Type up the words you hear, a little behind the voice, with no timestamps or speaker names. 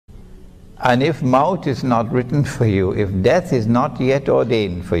And if maut is not written for you, if death is not yet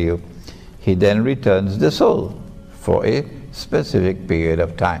ordained for you, he then returns the soul for a specific period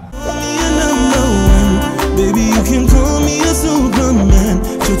of time. Baby, you can call me a Superman.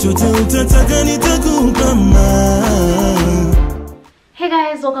 Hey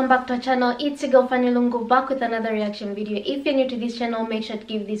guys, welcome back to our channel. It's your girl Fanny Lungu, back with another reaction video. If you're new to this channel, make sure to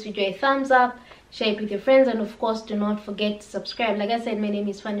give this video a thumbs up, share it with your friends, and of course do not forget to subscribe. Like I said, my name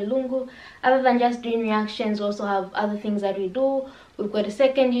is Fanny Lungu. Other than just doing reactions, we also have other things that we do. We've got a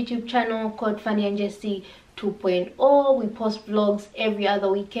second YouTube channel called Fanny&jessy 2.0. We post vlogs every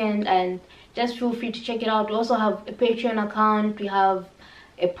other weekend, and just feel free to check it out. We also have a Patreon account, we have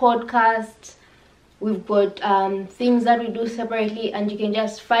a podcast, we've got things that we do separately, and you can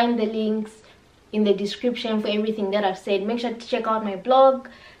just find the links in the description for everything that I've said. Make sure to check out my blog,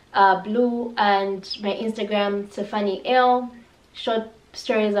 Blue, and my Instagram, Fanny&L, short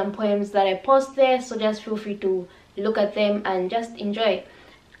stories and poems that I post there, so just feel free to look at them and just enjoy.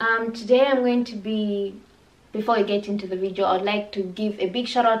 Today I'm going to be, before I get into the video, I'd like to give a big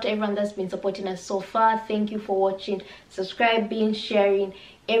shout out to everyone that's been supporting us so far. Thank you for watching, subscribing, sharing,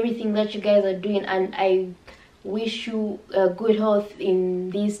 everything that you guys are doing, and I wish you good health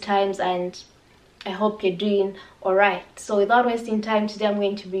in these times, and I hope you're doing alright. So without wasting time, today I'm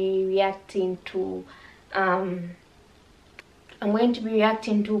going to be reacting to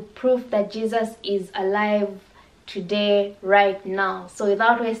proof that Jesus is alive today, right now. So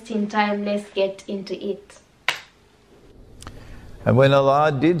without wasting time, let's get into it. And when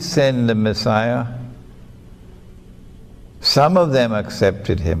Allah did send the Messiah, some of them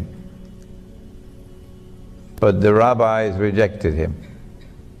accepted him, but the rabbis rejected him.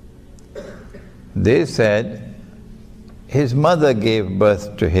 They said his mother gave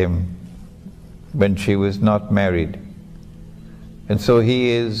birth to him when she was not married, and so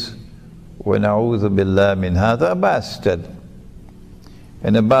he is, وَنَعُوذُ بِاللَّهِ مِنْ هَذَا, a bastard,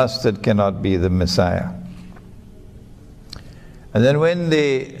 and a bastard cannot be the Messiah. And then when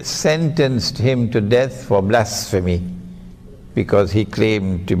they sentenced him to death for blasphemy, because he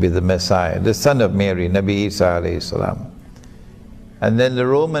claimed to be the Messiah, the son of Mary, Nabi Isa alayhi salam, and then the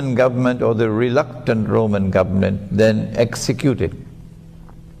Roman government, or the reluctant Roman government, then executed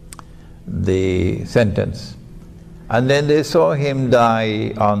the sentence. And then they saw him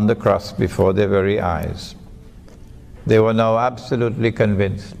die on the cross before their very eyes. They were now absolutely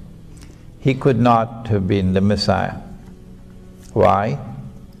convinced he could not have been the Messiah. Why?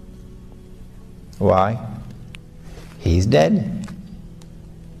 Why? He's dead.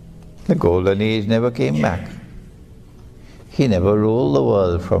 The golden age never came back. He never ruled the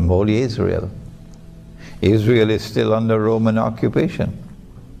world from Holy Israel. Israel is still under Roman occupation.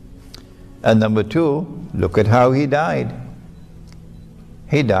 And number two, look at how he died.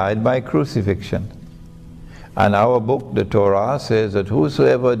 He died by crucifixion. And our book, the Torah, says that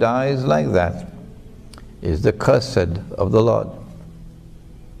whosoever dies like that is the cursed of the Lord.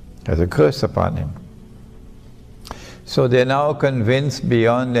 There's a curse upon him. So they're now convinced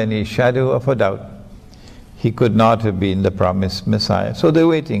beyond any shadow of a doubt he could not have been the promised Messiah. So they're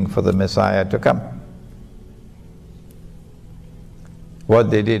waiting for the Messiah to come. What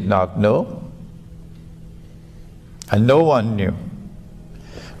they did not know, and no one knew,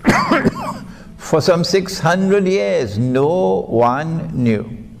 for some 600 years no one knew,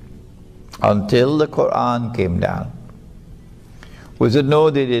 until the Quran came down, was that no,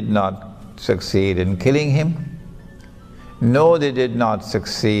 they did not succeed in killing him. No, they did not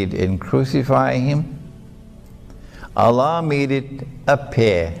succeed in crucifying him. Allah made it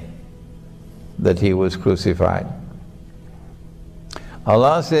appear that he was crucified.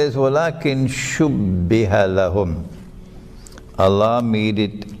 Allah says, وَلَكِنْ شُبِّهَ لَهُمْ. Allah made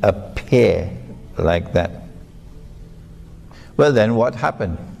it appear like that. Well then, what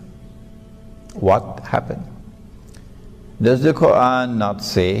happened? What happened? Does the Quran not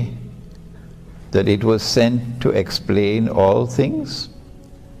say that it was sent to explain all things?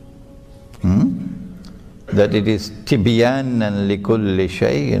 That it is tibyanan likulli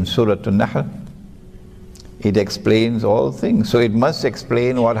shay in Surah An-Nahl. It explains all things, so it must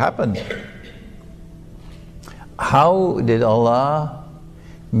explain what happened. How did Allah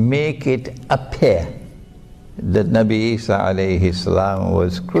make it appear that Nabi Isa alayhi salam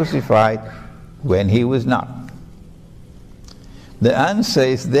was crucified when he was not? The answer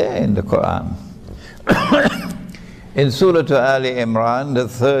is there in the Quran. In Surah Ali Imran, the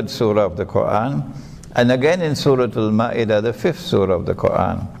 3rd surah of the Quran, and again in Surah Al-Ma'idah, the 5th surah of the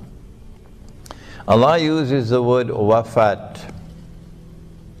Quran, Allah uses the word wafat.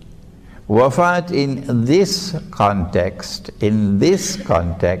 Wafat in this context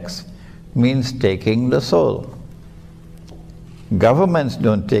means taking the soul. Governments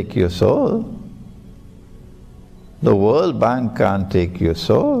don't take your soul. The World Bank can't take your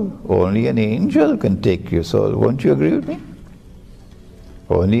soul. Only an angel can take your soul. Won't you agree with me?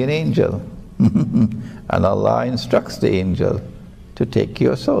 Only an angel. And Allah instructs the angel to take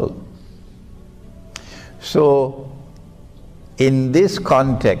your soul. So, in this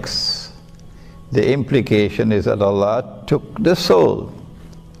context, the implication is that Allah took the soul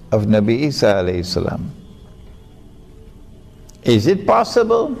of Nabi Isa alayhi salam. Is it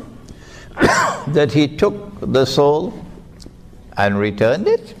possible that he took the soul and returned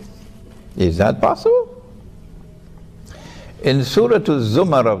it? Is that possible? In Surah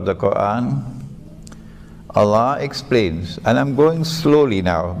Az-Zumar of the Quran, Allah explains, and I'm going slowly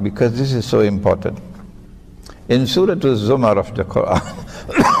now because this is so important. In Surah Az-Zumar of the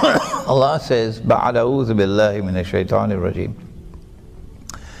Quran, Allah says, "Ba'ad a'udhu billahi minash shaitanir rajim.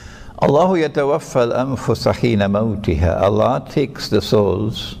 Allahu yatawaffa al-anfusa hina mawtiha." Allah takes the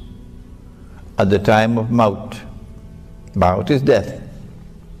souls at the time of maut. Maut is death.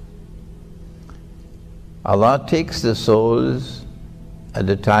 Allah takes the souls at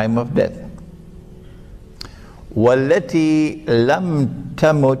the time of death. وَالَّتِي لَمْ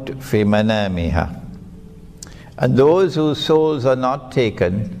تَمُتْ فِي مَنَامِهَا. And those whose souls are not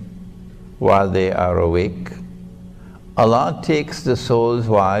taken while they are awake, Allah takes the souls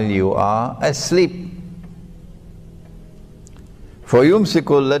while you are asleep. فَيُمْسِكُ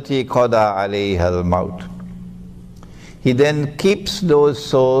الَّتِي قَضَى عَلَيْهَا الْمَوْتِ. He then keeps those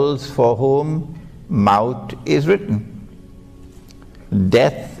souls for whom maut is written.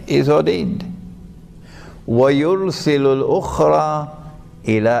 Death is ordained. وَيُرْسِلُ الْأُخْرَى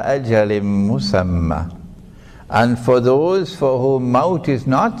إِلَى أَجَلٍ مُسَمَّى. And for those for whom maut is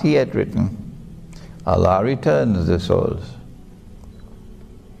not yet written, Allah returns the souls.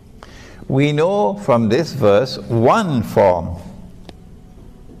 We know from this verse one form,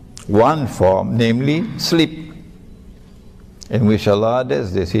 namely sleep, in which Allah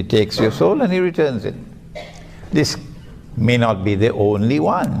does this. He takes your soul and He returns it. This may not be the only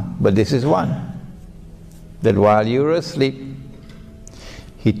one, but this is one. That while you're asleep,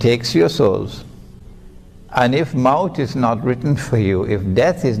 He takes your souls. And if maut is not written for you, if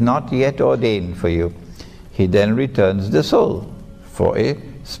death is not yet ordained for you, He then returns the soul for a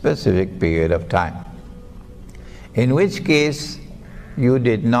specific period of time. In which case, you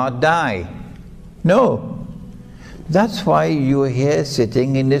did not die. No. That's why you're here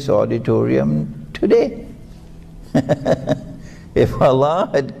sitting in this auditorium today. If Allah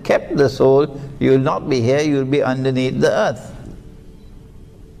had kept the soul, you'll not be here, you'll be underneath the earth.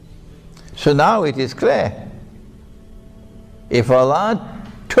 So now it is clear. If Allah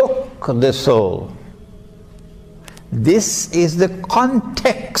took the soul, this is the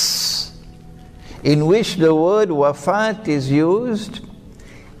context in which the word wafat is used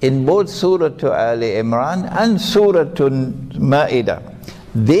in both Surah Ali Imran and Surah Ma'idah.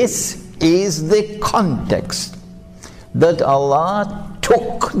 This is the context that Allah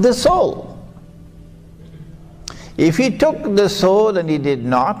took the soul. If He took the soul and He did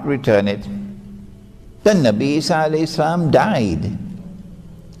not return it, then Nabi Isa alayhi salam died.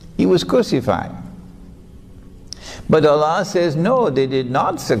 He was crucified. But Allah says, no, they did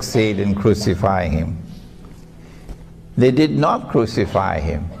not succeed in crucifying Him. They did not crucify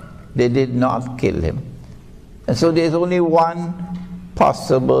Him. They did not kill Him. And so there's only one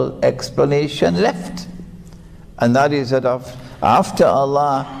possible explanation left. And that is that after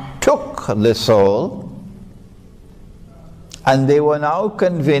Allah took the soul, and they were now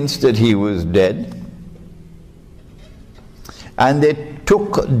convinced that He was dead, and they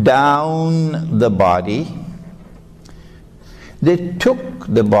took down the body. They took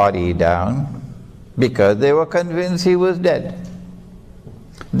the body down because they were convinced He was dead.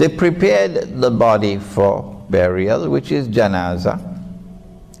 They prepared the body for burial, which is janaza.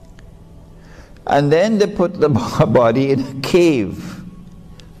 And then they put the body in a cave.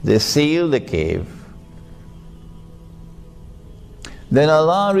 They sealed the cave. Then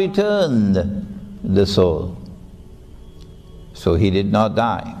Allah returned the soul. So he did not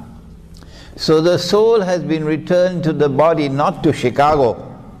die. So the soul has been returned to the body, not to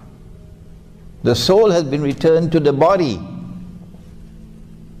Chicago. The soul has been returned to the body.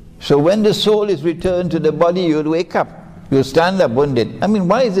 So when the soul is returned to the body, you'll wake up. You'll stand up, won't it? I mean,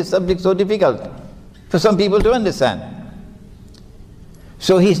 why is this subject so difficult for some people to understand?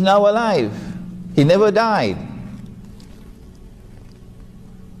 So he's now alive. He never died.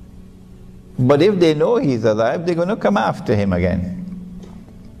 But if they know he's alive, they're going to come after him again.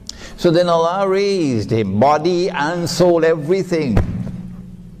 So then Allah raised him, body and soul, everything.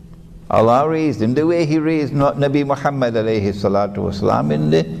 Allah raised him the way He raised Nabi Muhammad alayhi salatu wasalam in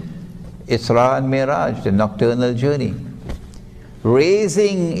the Isra and Miraj, the nocturnal journey.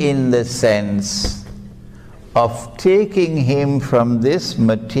 Raising in the sense of taking him from this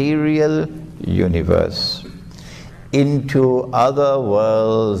material universe into other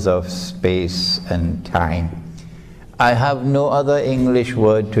worlds of space and time. I have no other English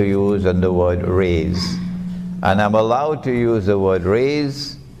word to use than the word raise. And I'm allowed to use the word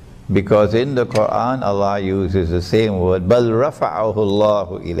raise because in the Quran Allah uses the same word, بَلْ رَفَعَهُ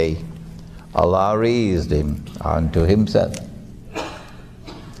اللَّهُ إِلَيْهِ. Allah raised him unto Himself.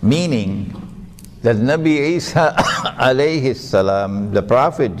 Meaning that Nabi Isa alayhi salam, the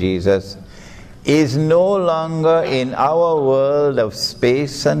Prophet Jesus, is no longer in our world of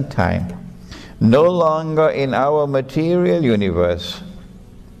space and time, no longer in our material universe.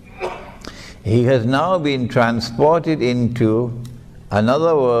 He has now been transported into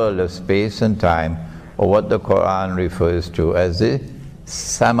another world of space and time, or what the Quran refers to as the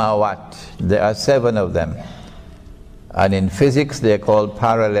samawat. There are 7 of them. And in physics they are called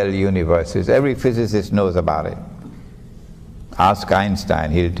parallel universes. Every physicist knows about it. Ask Einstein,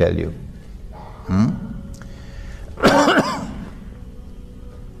 he'll tell you.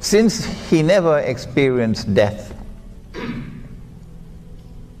 Since he never experienced death,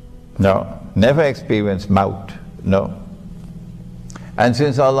 no, never experienced maut, no. And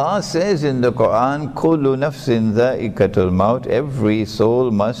since Allah says in the Quran, kullu nafsin dha'ikatul maut, every soul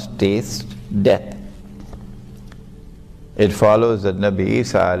must taste death, it follows that Nabi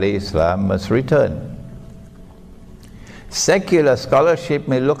Isa alayhi salam must return. Secular scholarship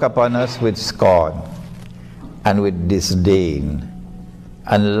may look upon us with scorn and with disdain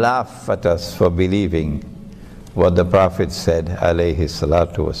and laugh at us for believing what the Prophet said alayhi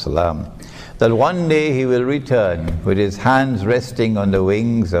salatu wasalam, that one day he will return with his hands resting on the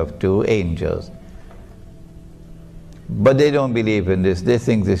wings of 2 angels. But they don't believe in this. They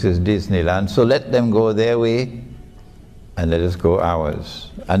think this is Disneyland. So let them go their way and let us go ours.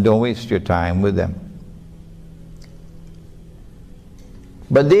 And don't waste your time with them.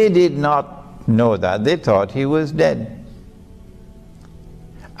 But they did not know that. They thought he was dead.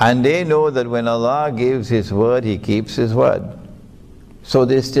 And they know that when Allah gives His word, He keeps His word. So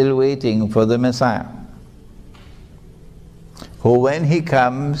they're still waiting for the Messiah, who when He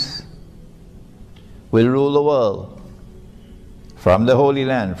comes will rule the world from the Holy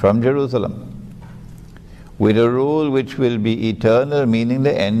Land, from Jerusalem, with a rule which will be eternal, meaning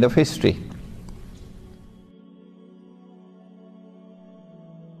the end of history.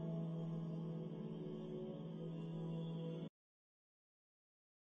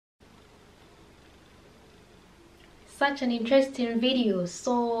 Such an interesting video.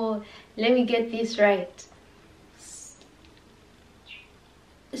 So let me get this right.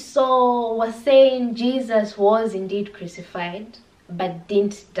 So we're saying Jesus was indeed crucified but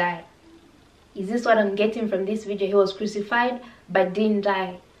didn't die. Is this what I'm getting from this video? He was crucified but didn't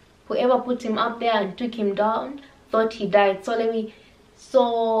die. Whoever put Him up there and took Him down thought He died.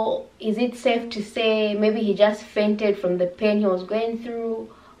 So is it safe to say maybe He just fainted from the pain He was going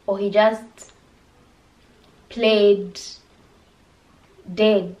through, or He just played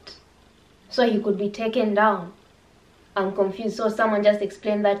dead so He could be taken down? I'm confused. So someone just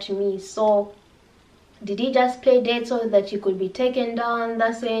explained that to me. So did He just play dead so that He could be taken down?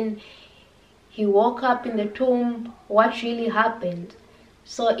 That's when He woke up in the tomb. What really happened?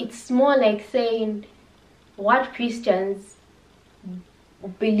 So it's more like saying what Christians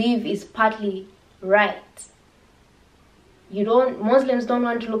believe is partly right. Muslims don't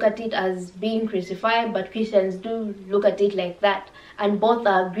want to look at it as being crucified, but Christians do look at it like that. And both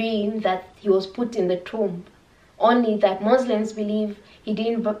are agreeing that He was put in the tomb. Only that Muslims believe He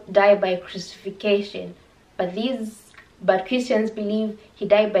didn't die by crucifixion, but Christians believe He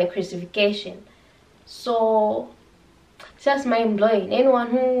died by crucifixion. So it's just mind-blowing. Anyone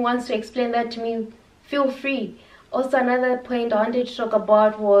who wants to explain that to me, feel free. Also, another point I wanted to talk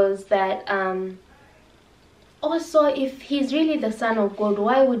about was that also, if He's really the Son of God,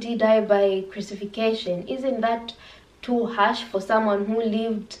 why would He die by crucifixion? Isn't that too harsh for someone who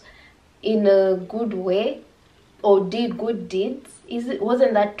lived in a good way or did good deeds?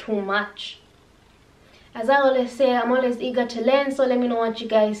 Wasn't that too much? As I always say, I'm always eager to learn, so let me know what you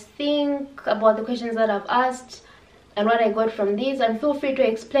guys think about the questions that I've asked and what I got from these, and feel free to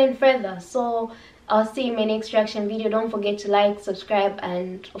explain further. So I'll see you in my next reaction video. Don't forget to like, subscribe,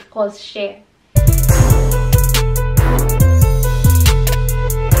 and of course share.